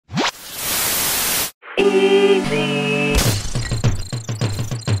easy.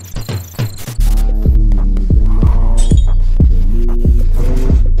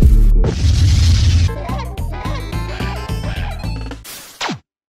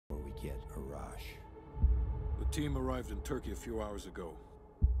 The team arrived in Turkey a few hours ago.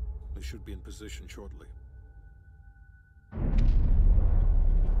 They should be in position shortly.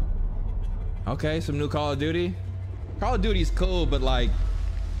 Okay, some new Call of Duty. Call of Duty's cool, but like,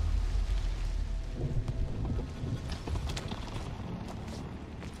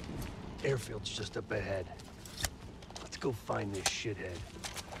 Airfield's just up ahead. Let's go find this shithead.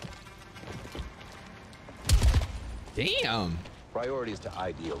 damn. Priority is to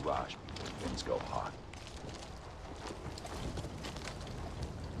ID a rush before things go hot.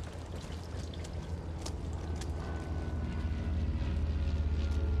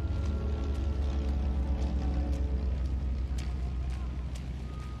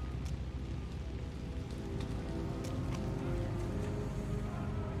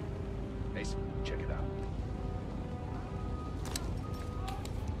 Mason, check it out.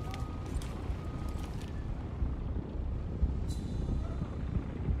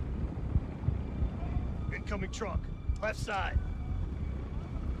 Incoming truck, left side.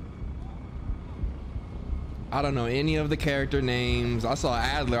 I don't know any of the character names. I saw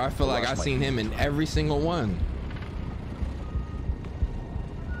Adler. I feel like I've seen him in every single one.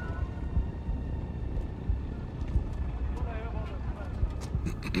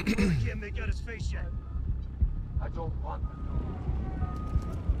 Can't make out his face yet. I don't want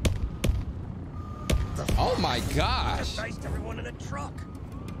Oh my gosh. Diced everyone in a truck.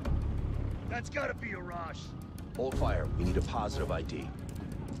 That's gotta be a rush. Hold fire. We need a positive ID.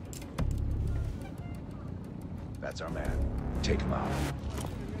 That's our man. Take him out.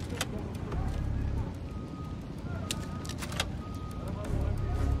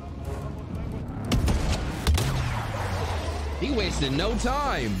 He wasted no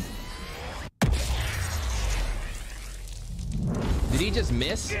time. Did he just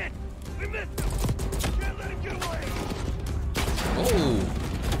miss? Shit! We missed him! Can't let him get away! Oh.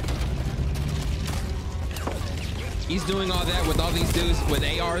 He's doing all that with all these dudes with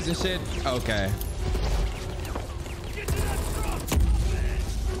ARs and shit? Okay. Get to that truck!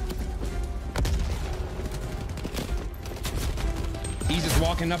 He's just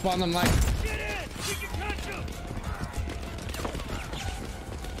walking up on them like, Get in! We can catch him!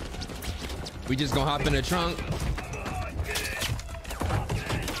 we just gonna hop in the trunk.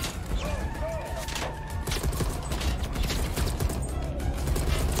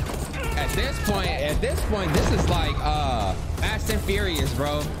 At this point, this is like Fast and Furious,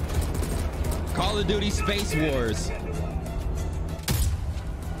 bro. Call of Duty Space Wars.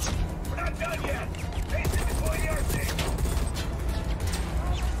 We're not done yet! Mason, deploy the RC!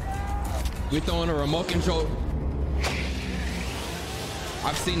 We're throwing a remote control.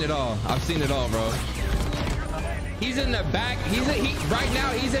 I've seen it all. I've seen it all, bro. He's in the back. Right now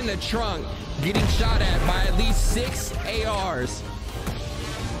he's in the trunk getting shot at by at least 6 ARs.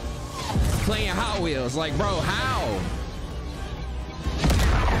 Playing Hot Wheels. Like, bro, how?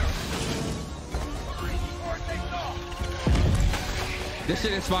 This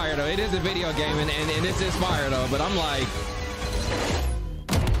shit is fire though. It is a video game and it's is fire though, but I'm like,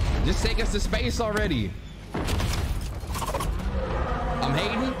 just take us to space already. I'm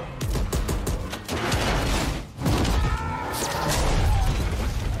hating.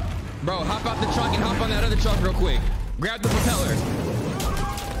 Bro, hop out the trunk and hop on that other truck real quick. Grab the propeller.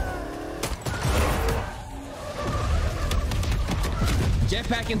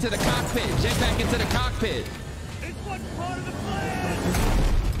 Jetpack into the cockpit. Jetpack into the cockpit. This one's part of the plan!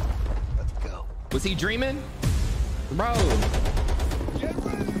 Let's go. Was he dreaming? Bro. Get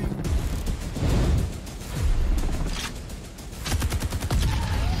ready!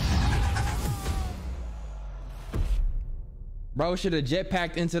 Bro should have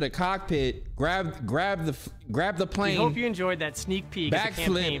jetpacked into the cockpit, grab the plane. We hope you enjoyed that sneak peek at the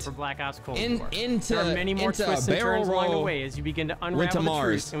campaign for Black Ops Cold War. There are many more twists and turns along the way as you begin to unravel the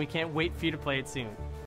truth, and we can't wait for you to play it soon.